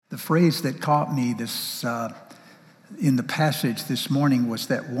phrase that caught me in the passage this morning was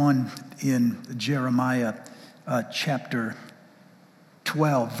that one in Jeremiah chapter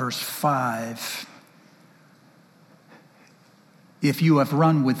 12, verse 5. If you have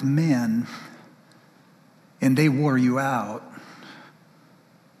run with men and they wore you out,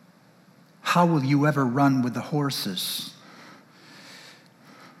 how will you ever run with the horses?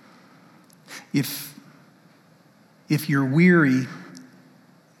 If you're weary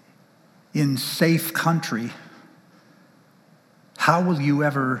in safe country, how will you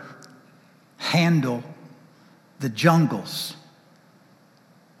ever handle the jungles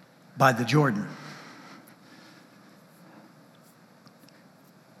by the Jordan?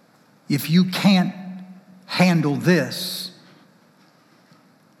 If you can't handle this,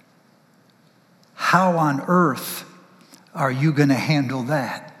 how on earth are you going to handle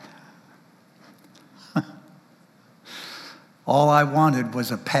that? All I wanted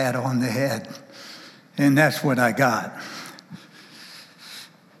was a pat on the head, and that's what I got.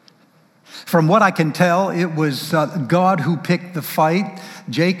 From what I can tell, it was God who picked the fight.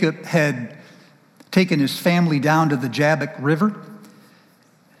 Jacob had taken his family down to the Jabbok River,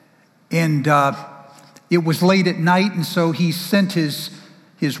 and it was late at night, and so he sent his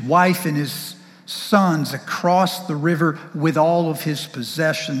wife and his sons across the river with all of his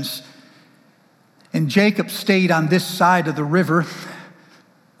possessions. And Jacob stayed on this side of the river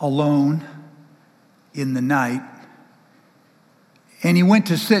alone in the night. And he went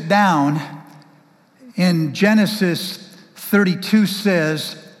to sit down. And Genesis 32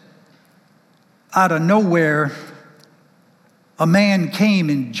 says, out of nowhere, a man came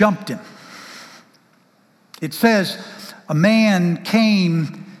and jumped him. It says a man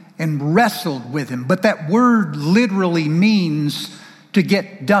came and wrestled with him. But that word literally means to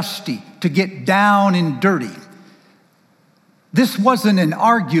get dusty, to get down and dirty. This wasn't an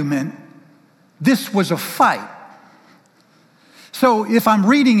argument. This was a fight. So if I'm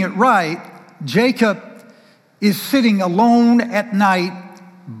reading it right, Jacob is sitting alone at night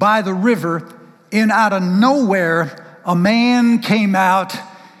by the river, and out of nowhere, a man came out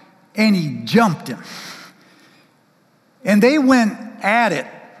and he jumped him. And they went at it,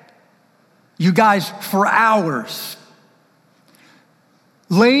 you guys, for hours.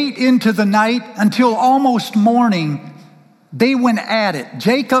 Late into the night until almost morning, they went at it.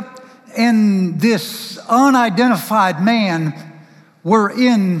 Jacob and this unidentified man were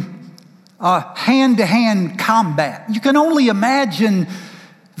in hand-to-hand combat. You can only imagine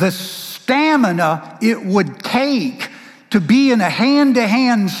the stamina it would take to be in a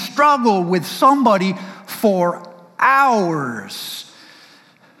hand-to-hand struggle with somebody for hours.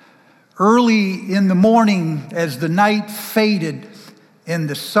 Early in the morning, as the night faded and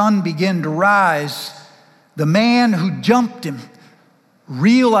the sun began to rise, the man who jumped him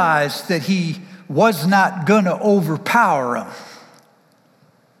realized that he was not going to overpower him.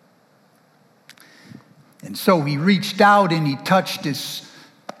 And so he reached out and he touched his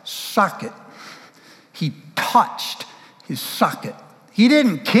socket. He touched his socket. He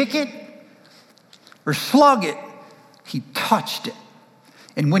didn't kick it or slug it. He touched it.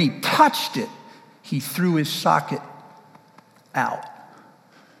 And when he touched it, he threw his socket out.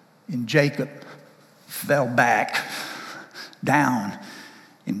 And Jacob fell back down.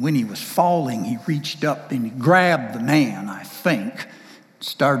 And when he was falling, he reached up and he grabbed the man, I think,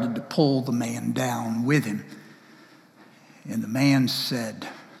 started to pull the man down with him. And the man said,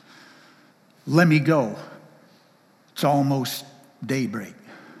 "Let me go. It's almost daybreak."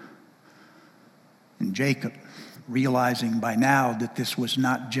 And Jacob, realizing by now that this was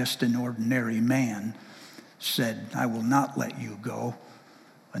not just an ordinary man, said, "I will not let you go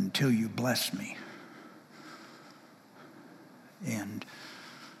until you bless me." And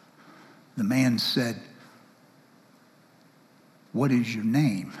the man said, "What is your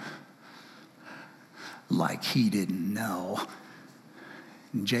name?" Like he didn't know.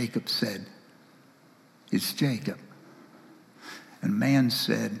 And Jacob said, "It's Jacob." And the man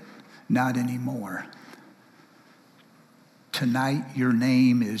said, "Not anymore. Tonight your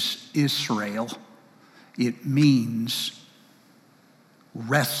name is Israel." It means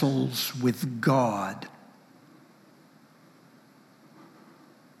wrestles with God,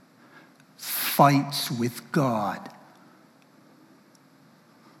 fights with God,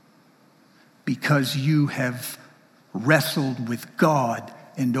 because you have wrestled with God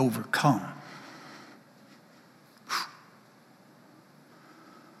and overcome.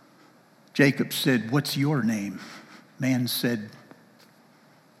 Jacob said, "What's your name?" Man said,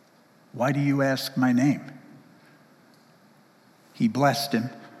 "Why do you ask my name?" He blessed him,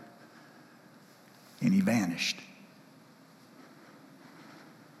 and he vanished.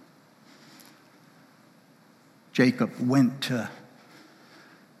 Jacob went to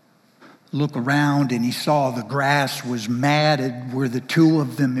look around, and he saw the grass was matted where the two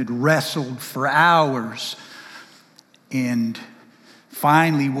of them had wrestled for hours. And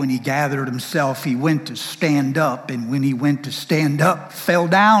finally, when he gathered himself, he went to stand up. And when he went to stand up, fell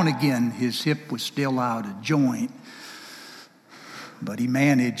down again. His hip was still out of joint. But he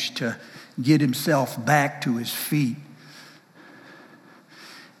managed to get himself back to his feet.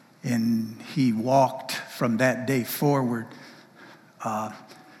 And he walked from that day forward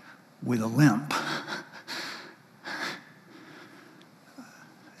with a limp.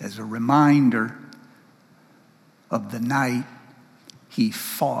 As a reminder of the night he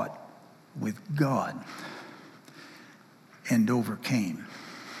fought with God and overcame.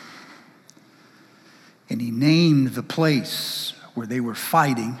 And he named the place where they were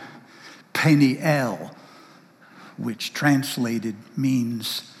fighting Peniel, which translated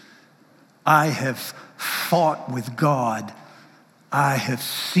means, I have fought with God, I have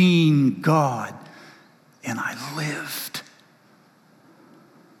seen God, and I lived.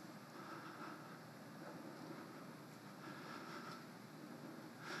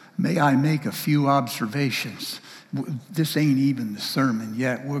 May I make a few observations? This ain't even the sermon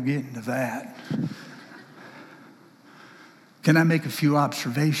yet. We're getting to that. Can I make a few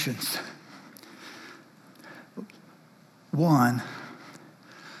observations? One,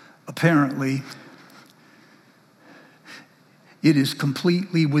 apparently, it is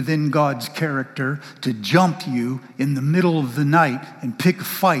completely within God's character to jump you in the middle of the night and pick a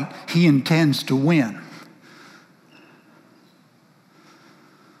fight he intends to win.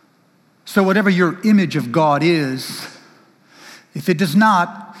 So whatever your image of God is, if it does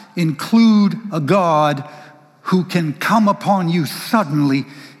not include a God who can come upon you suddenly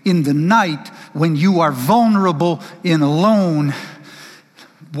in the night when you are vulnerable and alone,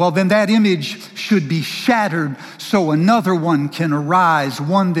 well, then that image should be shattered so another one can arise,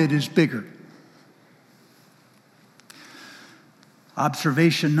 one that is bigger.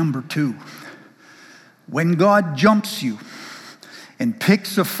 Observation number 2. When God jumps you and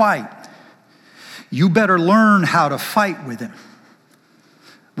picks a fight, you better learn how to fight with him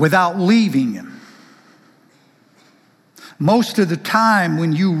without leaving him. Most of the time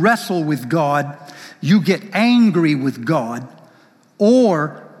when you wrestle with God, you get angry with God,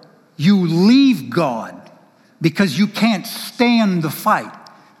 or you leave God because you can't stand the fight.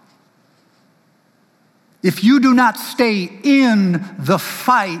 If you do not stay in the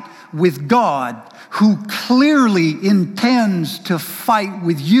fight with God, who clearly intends to fight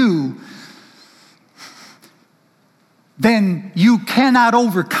with you, then you cannot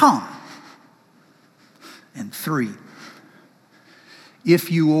overcome. And 3,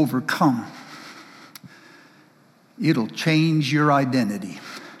 if you overcome, it'll change your identity.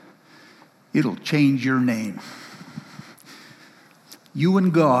 It'll change your name. You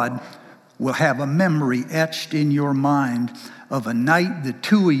and God will have a memory etched in your mind of a night the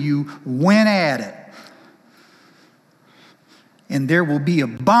two of you went at it. And there will be a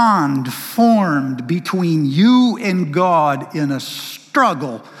bond formed between you and God in a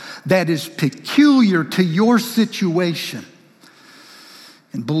struggle that is peculiar to your situation.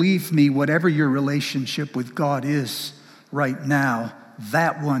 And believe me, whatever your relationship with God is right now,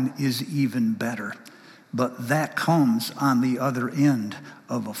 that one is even better. But that comes on the other end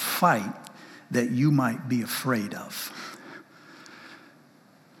of a fight that you might be afraid of.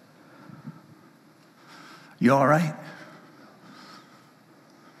 You all right?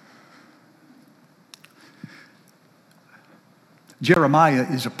 Jeremiah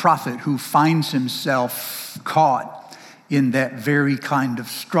is a prophet who finds himself caught in that very kind of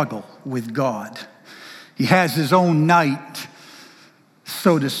struggle with God. He has his own night,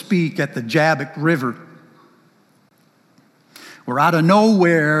 so to speak, at the Jabbok River, where out of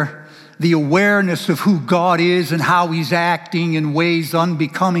nowhere, the awareness of who God is and how he's acting in ways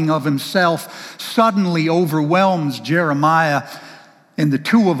unbecoming of himself suddenly overwhelms Jeremiah, and the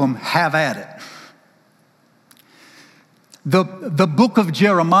two of them have at it. The book of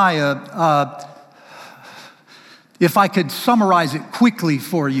Jeremiah, if I could summarize it quickly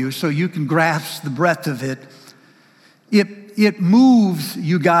for you so you can grasp the breadth of it, it moves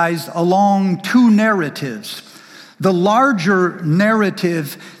you guys along 2 narratives. The larger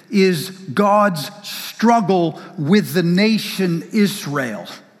narrative is God's struggle with the nation Israel.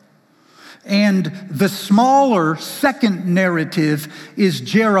 And the smaller second narrative is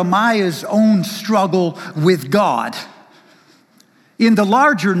Jeremiah's own struggle with God. In the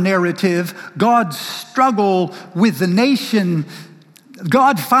larger narrative, God's struggle with the nation,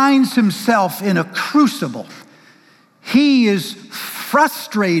 God finds himself in a crucible. He is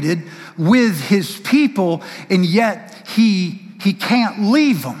frustrated with his people, and yet he can't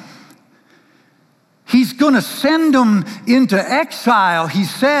leave them. He's going to send them into exile, he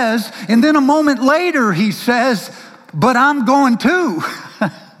says, and then a moment later he says, but I'm going too.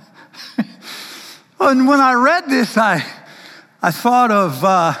 And when I read this, I thought of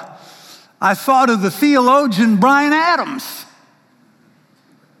the theologian Bryan Adams,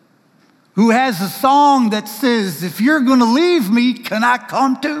 who has a song that says, if you're going to leave me, can I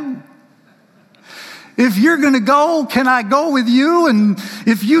come too? If you're going to go, can I go with you? And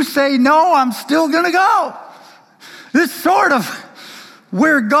if you say no, I'm still going to go. This is sort of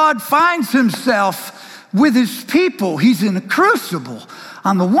where God finds himself with his people. He's in a crucible.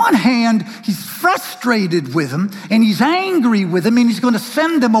 On the one hand, he's frustrated with them, and he's angry with them, and he's going to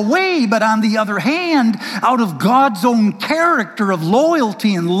send them away. But on the other hand, out of God's own character of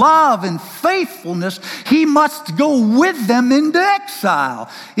loyalty and love and faithfulness, he must go with them into exile.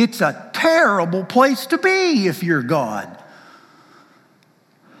 It's a terrible place to be if you're God.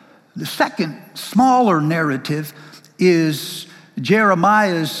 The second, smaller narrative is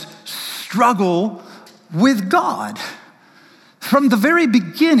Jeremiah's struggle with God. From the very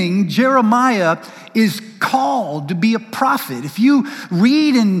beginning, Jeremiah is called to be a prophet. If you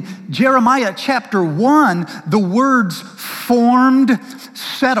read in Jeremiah chapter 1, the words formed,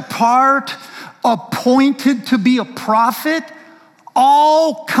 set apart, appointed to be a prophet,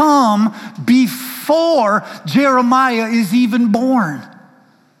 all come before Jeremiah is even born.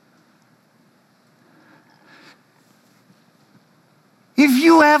 If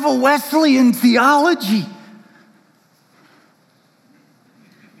you have a Wesleyan theology,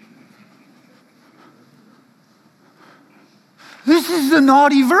 this is a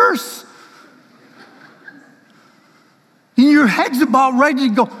naughty verse. And your head's about ready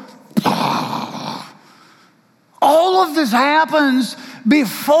to go. All of this happens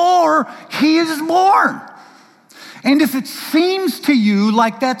before he is born. And if it seems to you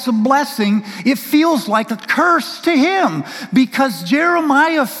like that's a blessing, it feels like a curse to him, because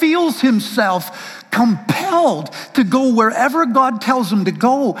Jeremiah feels himself compelled to go wherever God tells him to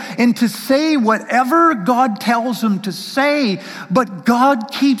go and to say whatever God tells him to say. But God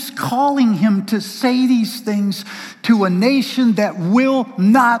keeps calling him to say these things to a nation that will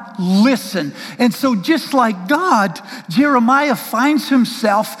not listen. And so just like God, Jeremiah finds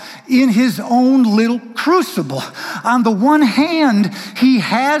himself in his own little crucible. On the one hand, he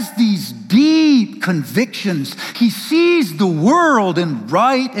has these deep convictions. He sees the world in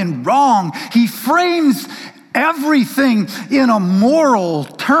right and wrong. He frames everything in a moral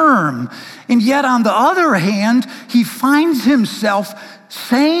term. And yet, on the other hand, he finds himself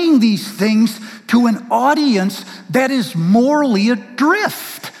saying these things to an audience that is morally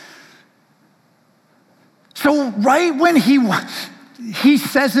adrift. So right when he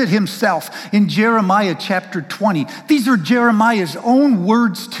says it himself in Jeremiah chapter 20. These are Jeremiah's own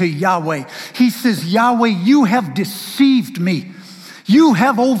words to Yahweh. He says, Yahweh, you have deceived me. You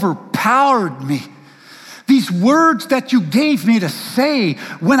have overpowered me. These words that you gave me to say,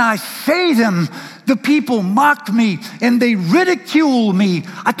 when I say them, the people mock me and they ridicule me.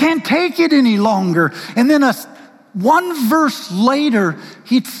 I can't take it any longer. And then one verse later,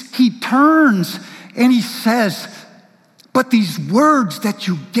 he turns and he says, but these words that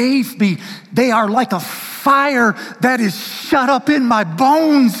you gave me, they are like a fire that is shut up in my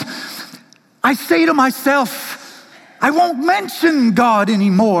bones. I say to myself, I won't mention God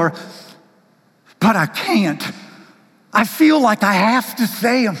anymore, but I can't. I feel like I have to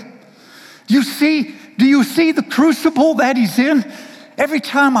say him. Do you see the crucible that he's in? Every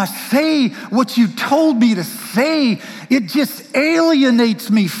time I say what you told me to say, it just alienates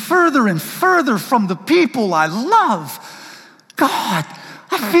me further and further from the people I love. God,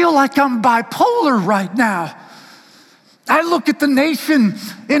 I feel like I'm bipolar right now. I look at the nation,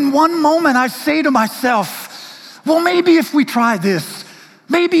 in one moment I say to myself, well, maybe if we try this,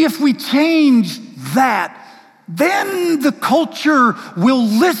 maybe if we change that, then the culture will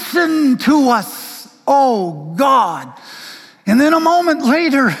listen to us. Oh, God. And then a moment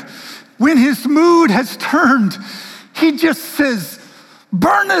later, when his mood has turned, he just says,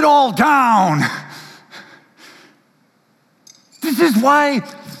 burn it all down. This is why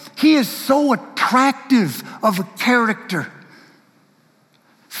he is so attractive of a character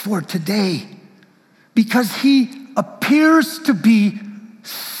for today, because he appears to be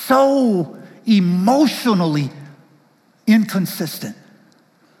so emotionally inconsistent.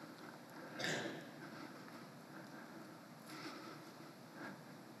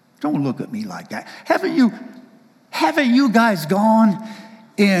 Don't look at me like that. Haven't you guys gone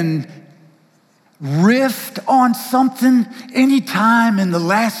and riffed on something anytime in the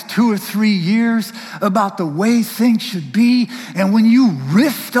last 2 or 3 years about the way things should be? And when you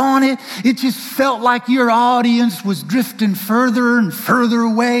riffed on it, it just felt like your audience was drifting further and further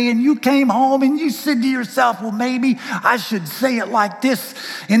away. And you came home and you said to yourself, well, maybe I should say it like this.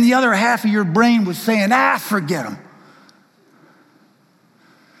 And the other half of your brain was saying, forget them.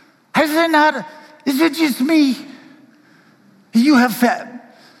 Is it just me? You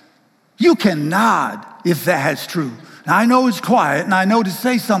can nod if that's true. Now, I know it's quiet, and I know to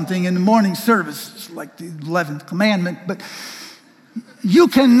say something in the morning service, it's like the 11th commandment, but you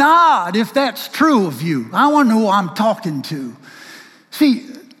can nod if that's true of you. I want to know who I'm talking to. See,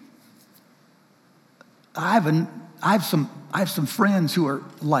 I have some friends who are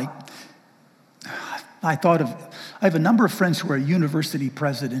like, I have a number of friends who are university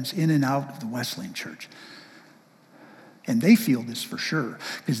presidents in and out of the Wesleyan Church. And they feel this for sure,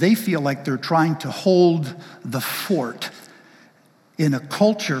 because they feel like they're trying to hold the fort in a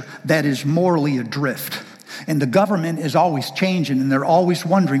culture that is morally adrift. And the government is always changing, and they're always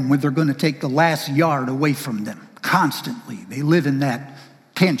wondering when they're going to take the last yard away from them. Constantly. They live in that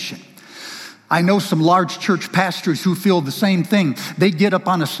tension. I know some large church pastors who feel the same thing. They get up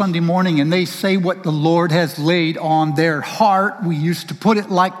on a Sunday morning and they say what the Lord has laid on their heart. We used to put it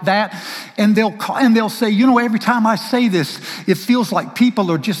like that. And they'll say, every time I say this, it feels like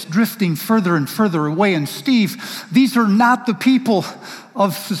people are just drifting further and further away. And Steve, these are not the people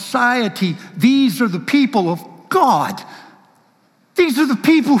of society. These are the people of God. These are the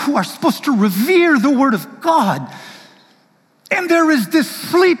people who are supposed to revere the Word of God. And there is this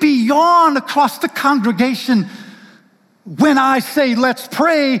sleepy yawn across the congregation when I say, let's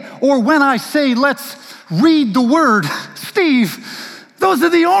pray, or when I say, let's read the Word. Steve, those are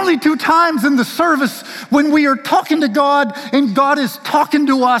the only 2 times in the service when we are talking to God and God is talking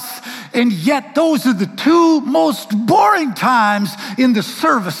to us. And yet those are the 2 most boring times in the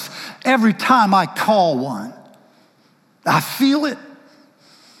service every time I call one. I feel it.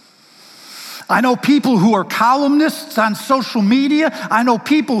 I know people who are columnists on social media. I know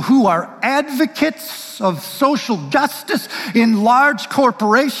people who are advocates of social justice in large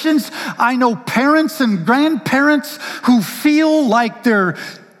corporations. I know parents and grandparents who feel like their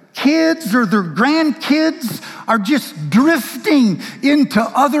kids or their grandkids are just drifting into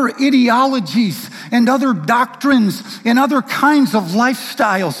other ideologies and other doctrines and other kinds of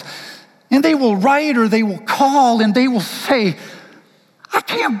lifestyles. And they will write or they will call and they will say, I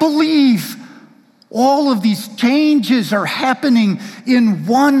can't believe all of these changes are happening in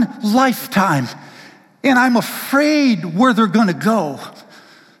one lifetime, and I'm afraid where they're going to go.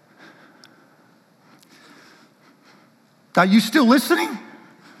 Are you still listening?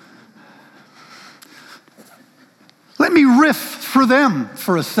 Let me riff for them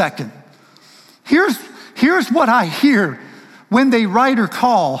for a second. Here's what I hear when they write or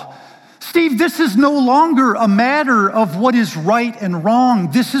call. Steve, this is no longer a matter of what is right and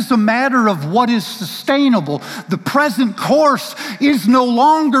wrong. This is a matter of what is sustainable. The present course is no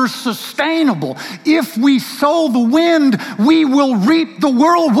longer sustainable. If we sow the wind, we will reap the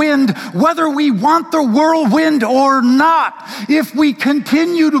whirlwind, whether we want the whirlwind or not. If we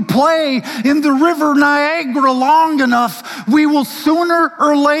continue to play in the River Niagara long enough, we will sooner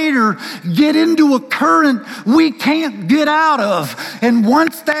or later get into a current we can't get out of. And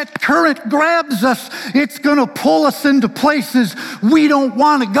once that current grabs us, it's going to pull us into places we don't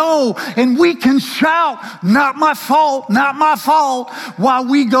want to go, and we can shout, not my fault, not my fault, while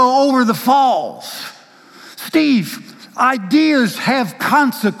we go over the falls. Steve, ideas have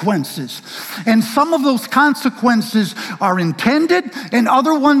consequences, and some of those consequences are intended and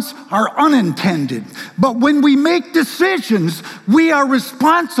other ones are unintended. But when we make decisions, we are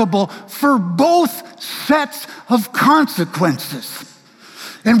responsible for both sets of consequences.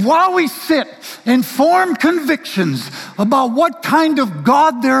 And while we sit and form convictions about what kind of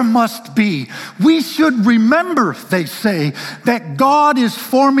God there must be, we should remember, they say, that God is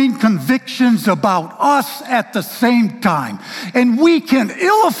forming convictions about us at the same time. And we can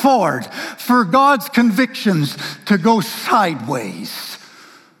ill afford for God's convictions to go sideways.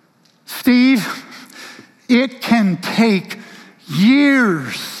 Steve, it can take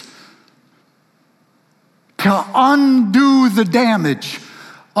years to undo the damage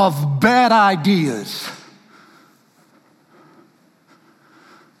of bad ideas.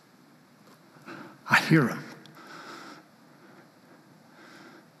 I hear them.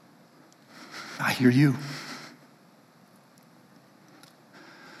 I hear you.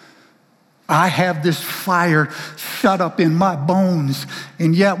 I have this fire shut up in my bones,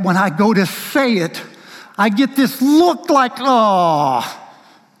 and yet when I go to say it, I get this look like, oh,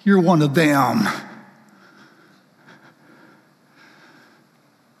 you're one of them.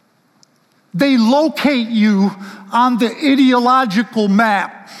 They locate you on the ideological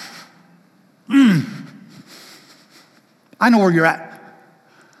map. I know where you're at.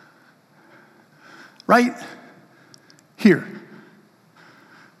 Right here.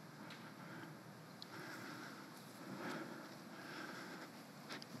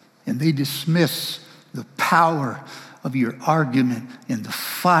 And they dismiss the power of your argument and the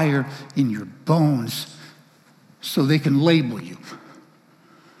fire in your bones so they can label you.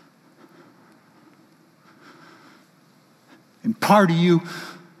 And part of you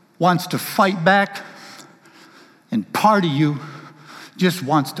wants to fight back, and part of you just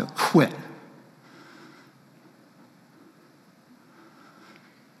wants to quit.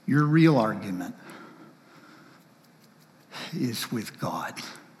 Your real argument is with God.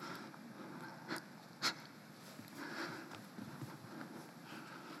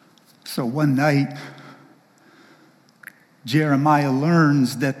 So one night, Jeremiah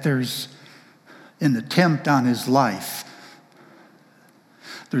learns that there's an attempt on his life.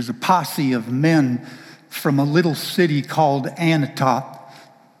 There's a posse of men from a little city called Anatot.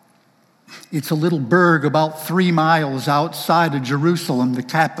 It's a little burg about 3 miles outside of Jerusalem, the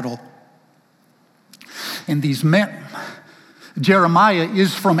capital. And these men, Jeremiah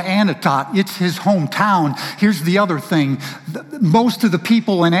is from Anatot. It's his hometown. Here's the other thing. Most of the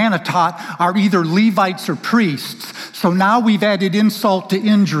people in Anatot are either Levites or priests. So now we've added insult to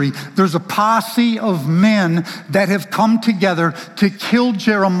injury. There's a posse of men that have come together to kill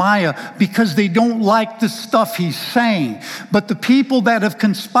Jeremiah because they don't like the stuff he's saying. But the people that have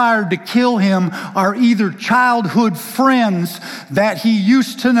conspired to kill him are either childhood friends that he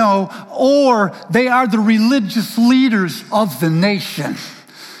used to know, or they are the religious leaders of the nation.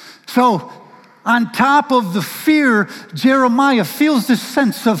 So on top of the fear, Jeremiah feels this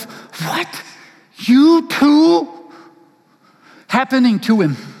sense of, what? You too? Happening to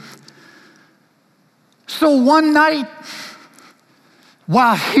him. So one night,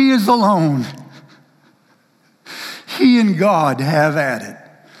 while he is alone, he and God have at it.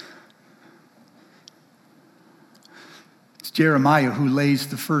 It's Jeremiah who lays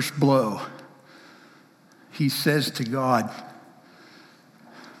the first blow. He says to God,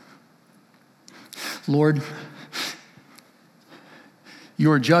 Lord,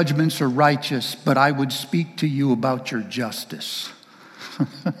 your judgments are righteous, but I would speak to you about your justice.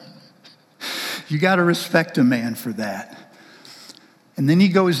 You got to respect a man for that. And then he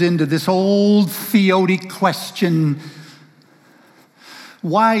goes into this old theotic question.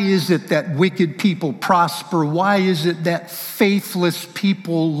 Why is it that wicked people prosper? Why is it that faithless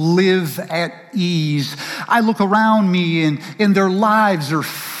people live at ease? I look around me and their lives are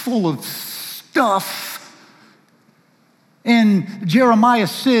full of stuff. And Jeremiah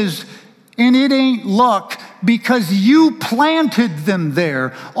says, and it ain't luck because you planted them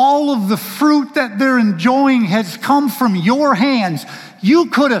there. All of the fruit that they're enjoying has come from your hands. You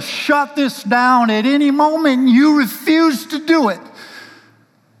could have shut this down at any moment and you refused to do it.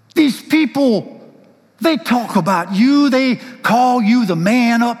 These people, they talk about you. They call you the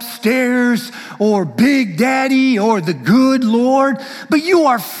man upstairs or Big Daddy or the good Lord, but you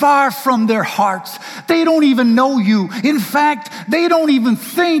are far from their hearts. They don't even know you. In fact, they don't even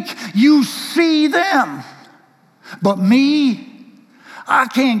think you see them. But me, I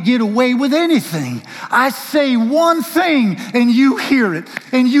can't get away with anything. I say one thing and you hear it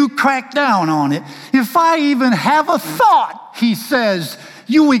and you crack down on it. If I even have a thought, he says,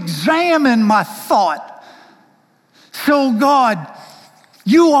 you examine my thought. So God,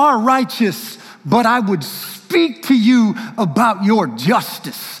 you are righteous, but I would speak to you about your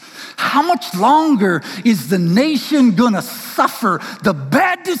justice. How much longer is the nation going to suffer the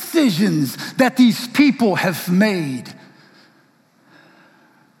bad decisions that these people have made?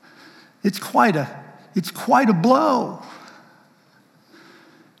 It's quite a blow.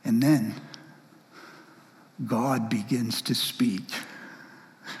 And then God begins to speak,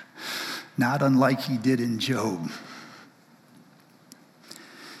 not unlike he did in Job.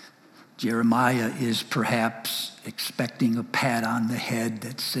 Jeremiah is perhaps expecting a pat on the head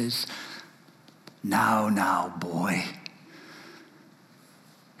that says, now, boy,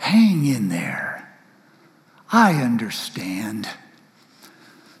 hang in there. I understand.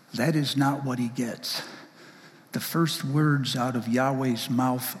 That is not what he gets. The first words out of Yahweh's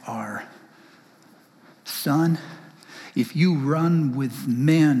mouth are, son, if you run with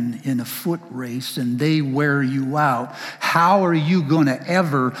men in a foot race and they wear you out, how are you going to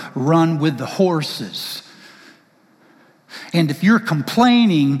ever run with the horses? And if you're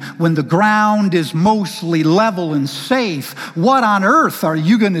complaining when the ground is mostly level and safe, what on earth are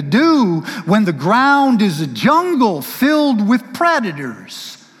you going to do when the ground is a jungle filled with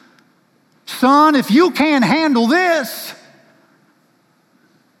predators? Son, if you can't handle this,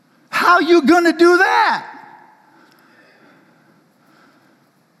 how are you going to do that?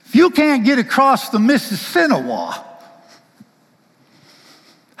 If you can't get across the Mississippi,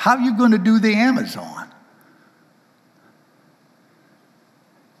 how are you going to do the Amazon?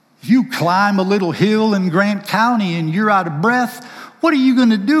 If you climb a little hill in Grant County and you're out of breath, what are you going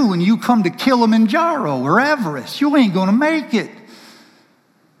to do when you come to Kilimanjaro or Everest? You ain't going to make it.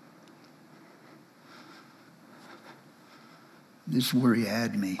 This is where he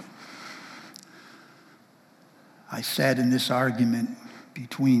had me. I sat in this argument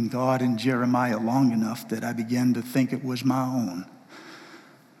between God and Jeremiah long enough that I began to think it was my own.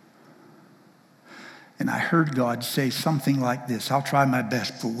 And I heard God say something like this. I'll try my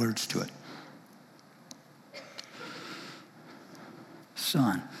best to put words to it.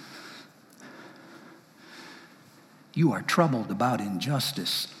 Son, you are troubled about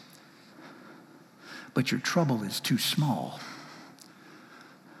injustice, but your trouble is too small.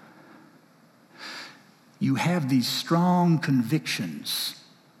 You have these strong convictions,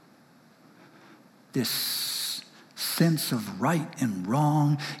 this sense of right and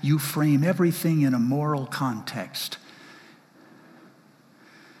wrong. You frame everything in a moral context.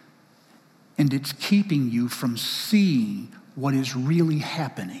 And it's keeping you from seeing what is really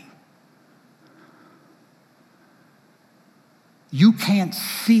happening. You can't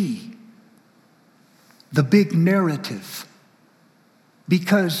see the big narrative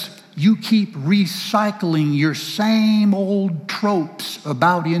because you keep recycling your same old tropes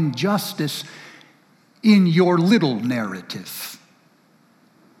about injustice in your little narrative.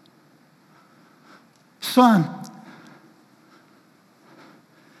 Son,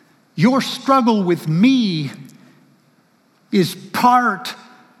 your struggle with me is part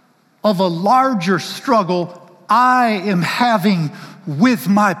of a larger struggle I am having with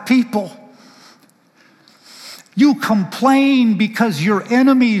my people. You complain because your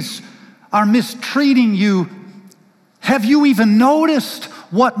enemies are mistreating you. Have you even noticed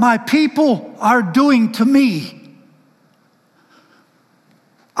what my people are doing to me?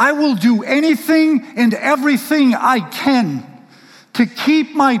 I will do anything and everything I can to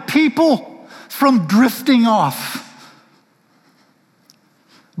keep my people from drifting off.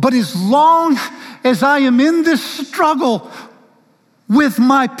 But as long as I am in this struggle with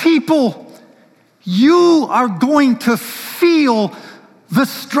my people, you are going to feel the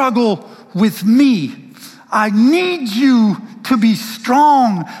struggle with me. I need you to be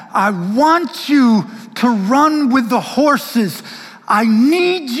strong. I want you to run with the horses. I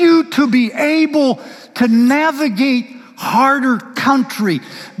need you to be able to navigate harder country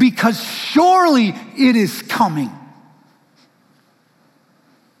because surely it is coming.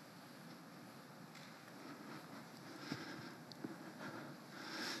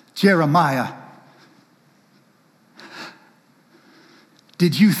 Jeremiah,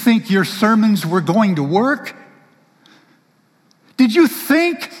 did you think your sermons were going to work? Did you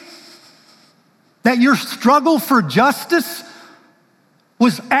think that your struggle for justice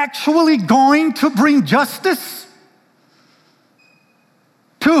was actually going to bring justice?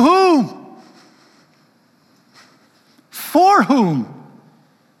 To whom? For whom?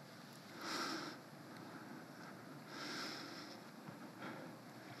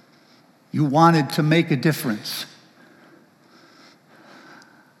 You wanted to make a difference.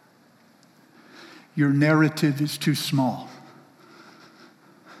 Your narrative is too small.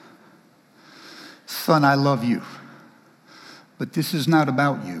 Son, I love you, but this is not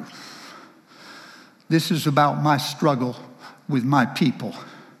about you. This is about my struggle with my people.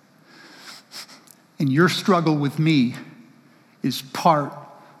 And your struggle with me is part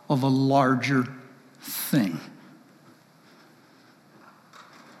of a larger thing.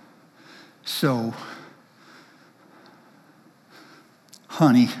 So,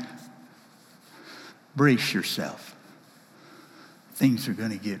 honey, brace yourself. Things are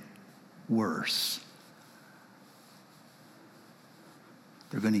going to get worse.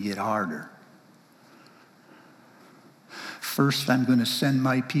 They're going to get harder. First, I'm going to send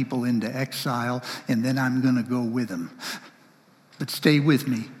my people into exile, and then I'm going to go with them. But stay with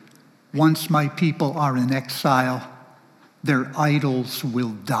me. Once my people are in exile, their idols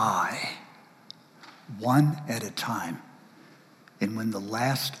will die, one at a time. And when the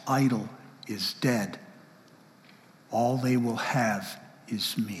last idol is dead, all they will have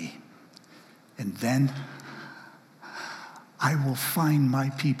is me. And then I will find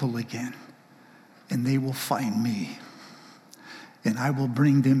my people again, and they will find me. And I will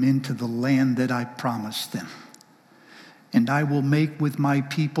bring them into the land that I promised them. And I will make with my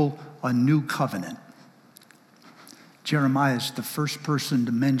people a new covenant. Jeremiah is the first person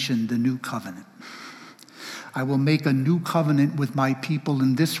to mention the new covenant. I will make a new covenant with my people,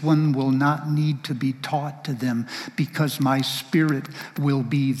 and this one will not need to be taught to them because my Spirit will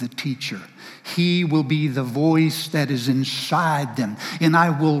be the teacher. He will be the voice that is inside them, and I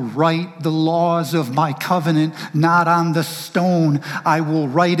will write the laws of my covenant not on the stone. I will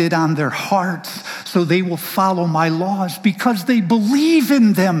write it on their hearts so they will follow my laws because they believe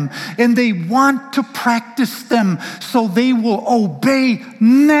in them and they want to practice them, so they will obey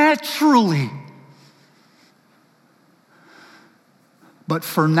naturally. But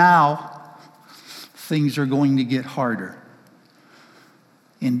for now, things are going to get harder.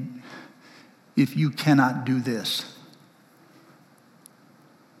 And if you cannot do this,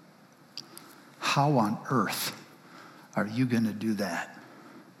 how on earth are you going to do that?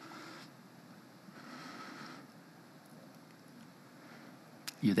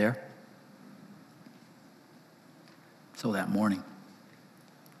 You there? So that morning,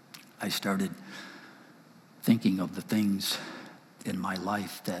 I started thinking of the things in my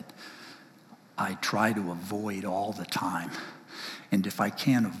life that I try to avoid all the time. And if I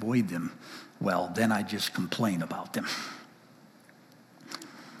can't avoid them, well, then I just complain about them.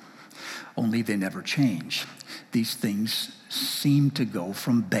 Only they never change. These things seem to go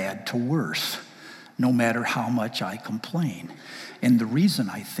from bad to worse, no matter how much I complain. And the reason,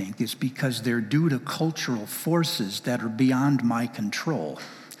 I think, is because they're due to cultural forces that are beyond my control.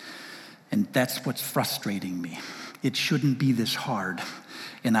 And that's what's frustrating me. It shouldn't be this hard.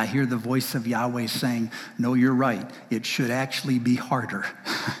 And I hear the voice of Yahweh saying, no, you're right. It should actually be harder.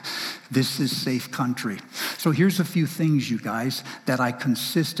 This is safe country. So here's a few things, you guys, that I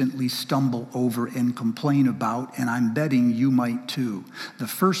consistently stumble over and complain about, and I'm betting you might too. The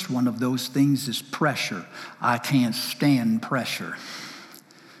first one of those things is pressure. I can't stand pressure.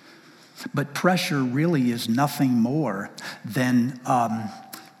 But pressure really is nothing more than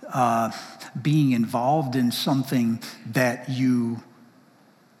being involved in something that you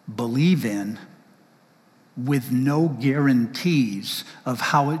believe in with no guarantees of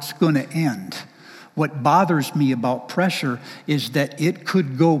how it's going to end. What bothers me about pressure is that it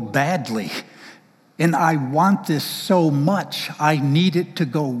could go badly. And I want this so much, I need it to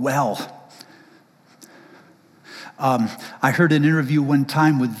go well. I heard an interview one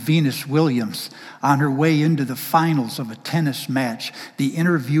time with Venus Williams on her way into the finals of a tennis match. The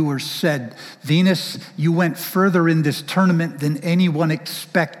interviewer said, Venus, you went further in this tournament than anyone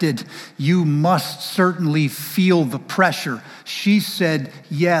expected. You must certainly feel the pressure. She said,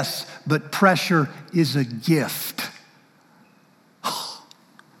 yes, but pressure is a gift.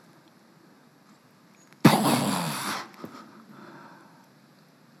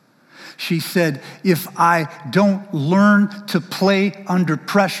 She said, if I don't learn to play under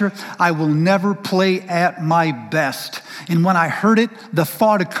pressure, I will never play at my best. And when I heard it, the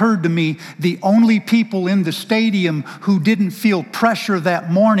thought occurred to me, the only people in the stadium who didn't feel pressure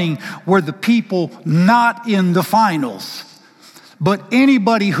that morning were the people not in the finals. But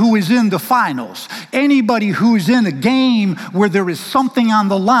anybody who is in the finals, anybody who is in a game where there is something on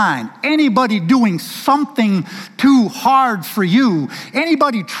the line, anybody doing something too hard for you,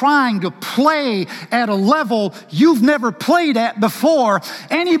 anybody trying to play at a level you've never played at before,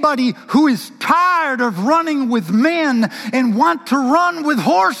 anybody who is tired of running with men and want to run with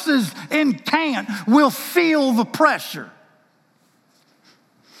horses and can't, will feel the pressure.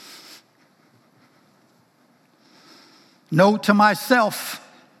 Note to myself,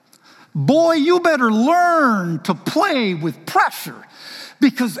 boy, you better learn to play with pressure,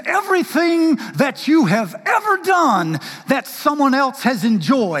 because everything that you have ever done that someone else has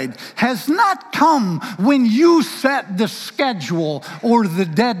enjoyed has not come when you set the schedule or the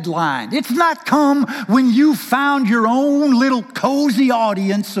deadline. It's not come when you found your own little cozy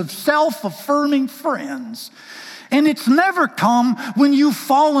audience of self-affirming friends. And it's never come when you've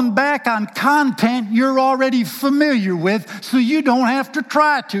fallen back on content you're already familiar with, so you don't have to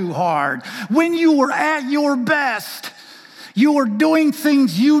try too hard. When you were at your best, you were doing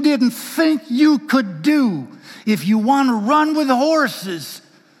things you didn't think you could do. If you want to run with horses,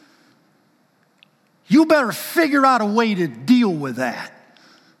 you better figure out a way to deal with that.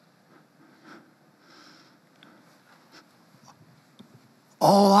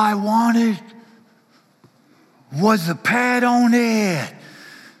 All I wanted was a pat on the head.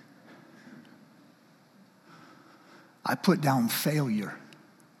 I put down failure.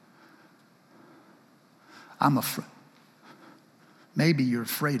 I'm afraid. Maybe you're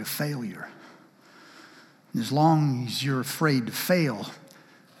afraid of failure. And as long as you're afraid to fail,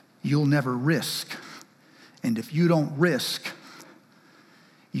 you'll never risk. And if you don't risk,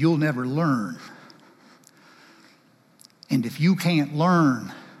 you'll never learn. And if you can't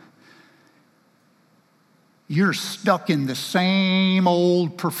learn, you're stuck in the same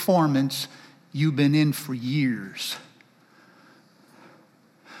old performance you've been in for years.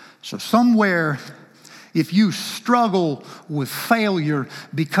 So somewhere, if you struggle with failure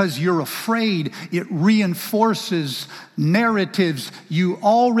because you're afraid, it reinforces narratives you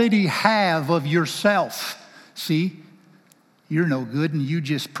already have of yourself. See, you're no good and you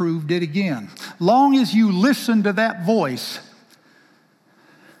just proved it again. Long as you listen to that voice,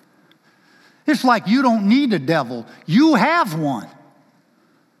 it's like you don't need a devil. You have one.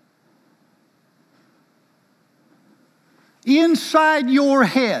 Inside your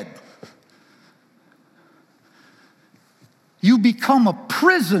head, you become a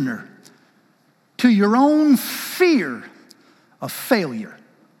prisoner to your own fear of failure.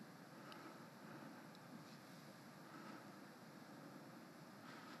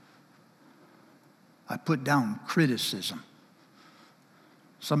 I put down criticism.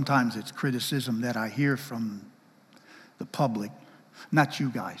 Sometimes it's criticism that I hear from the public, not you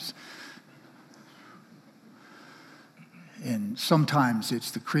guys. And sometimes it's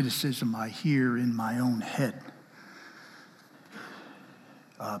the criticism I hear in my own head.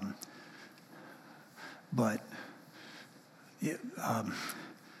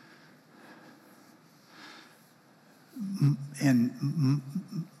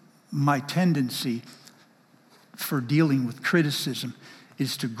 My tendency for dealing with criticism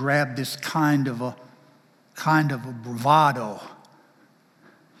is to grab this kind of a bravado.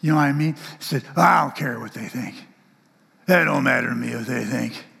 You know what I mean? Said, I don't care what they think. That don't matter to me what they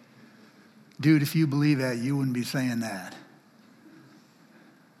think. Dude, if you believe that, you wouldn't be saying that.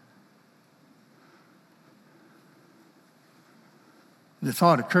 The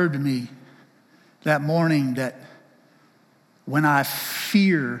thought occurred to me that morning that when I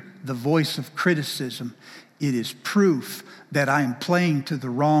fear the voice of criticism, it is proof that I am playing to the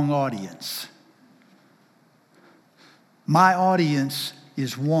wrong audience. My audience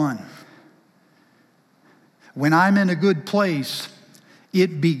is one. When I'm in a good place,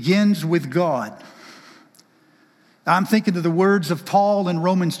 it begins with God. I'm thinking of the words of Paul in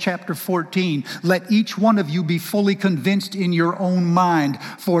Romans chapter 14. Let each one of you be fully convinced in your own mind.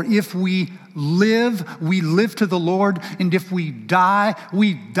 For if we live to the Lord. And if we die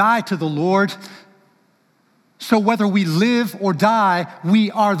to the Lord. So whether we live or die,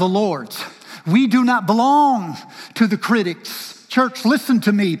 we are the Lord's. We do not belong to the critics. Church, listen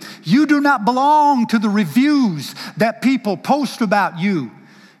to me. You do not belong to the reviews that people post about you.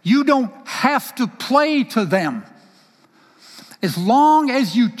 You don't have to play to them. As long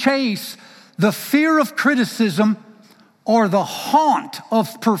as you chase the fear of criticism or the haunt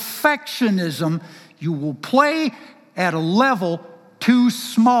of perfectionism, you will play at a level too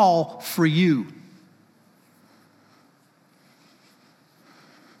small for you.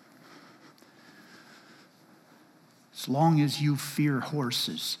 As long as you fear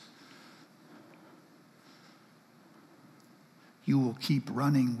horses, you will keep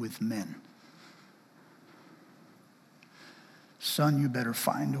running with men. Son, you better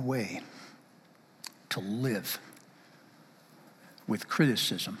find a way to live with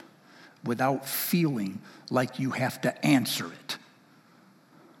criticism without feeling like you have to answer it.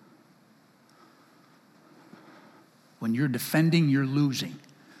 When you're defending, you're losing.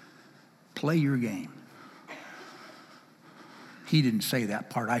 Play your game. He didn't say that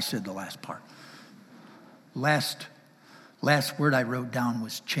part. I said the last part. Last word I wrote down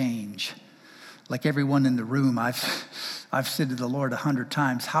was change. Like everyone in the room, I've said to the Lord 100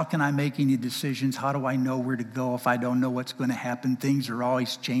 times, how can I make any decisions? How do I know where to go if I don't know what's going to happen? Things are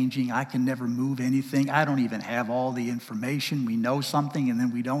always changing. I can never move anything. I don't even have all the information. We know something and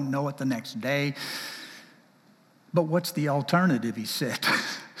then we don't know it the next day. But what's the alternative, he said.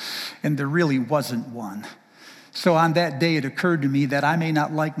 And there really wasn't one. So on that day, it occurred to me that I may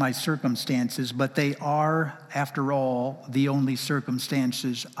not like my circumstances, but they are, after all, the only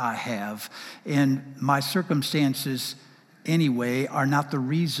circumstances I have. And my circumstances, anyway, are not the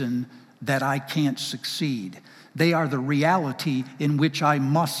reason that I can't succeed. They are the reality in which I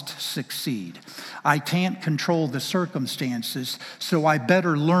must succeed. I can't control the circumstances, so I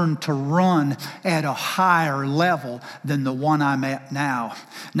better learn to run at a higher level than the one I'm at now.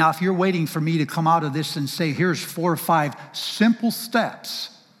 Now, if you're waiting for me to come out of this and say, here's 4 or 5 simple steps,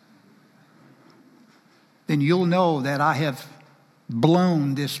 then you'll know that I have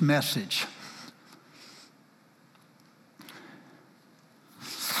blown this message.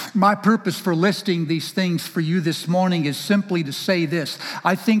 My purpose for listing these things for you this morning is simply to say this.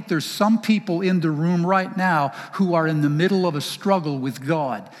 I think there's some people in the room right now who are in the middle of a struggle with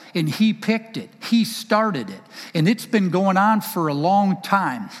God. And He picked it. He started it. And it's been going on for a long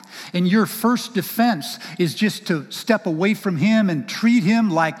time. And your first defense is just to step away from Him and treat Him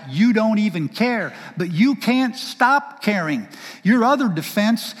like you don't even care. But you can't stop caring. Your other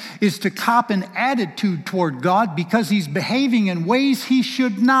defense is to cop an attitude toward God because He's behaving in ways He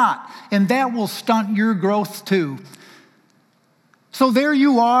should not. And that will stunt your growth too. So there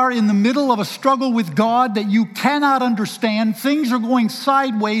you are in the middle of a struggle with God that you cannot understand. Things are going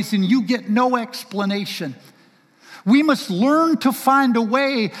sideways and you get no explanation. We must learn to find a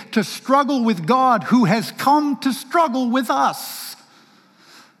way to struggle with God who has come to struggle with us.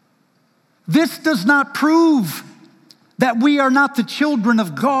 This does not prove that we are not the children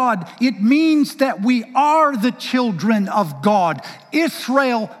of God. It means that we are the children of God.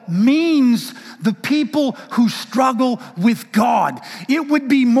 Israel means the people who struggle with God. It would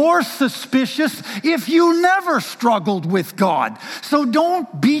be more suspicious if you never struggled with God. So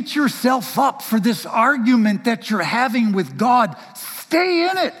don't beat yourself up for this argument that you're having with God. Stay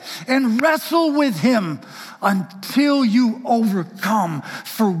in it and wrestle with Him until you overcome.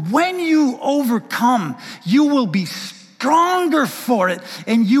 For when you overcome, you will be stronger for it,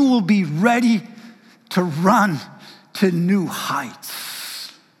 and you will be ready to run to new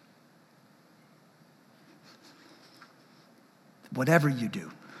heights. Whatever you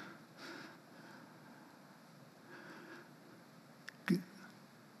do,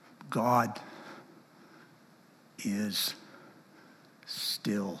 God is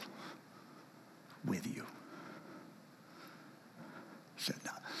still with you. He said,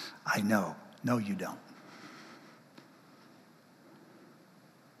 no, I know. No, you don't.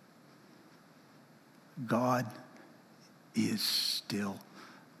 God is still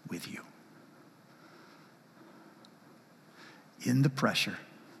with you. In the pressure,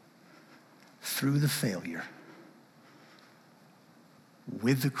 through the failure,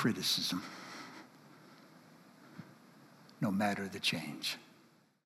 with the criticism, no matter the change.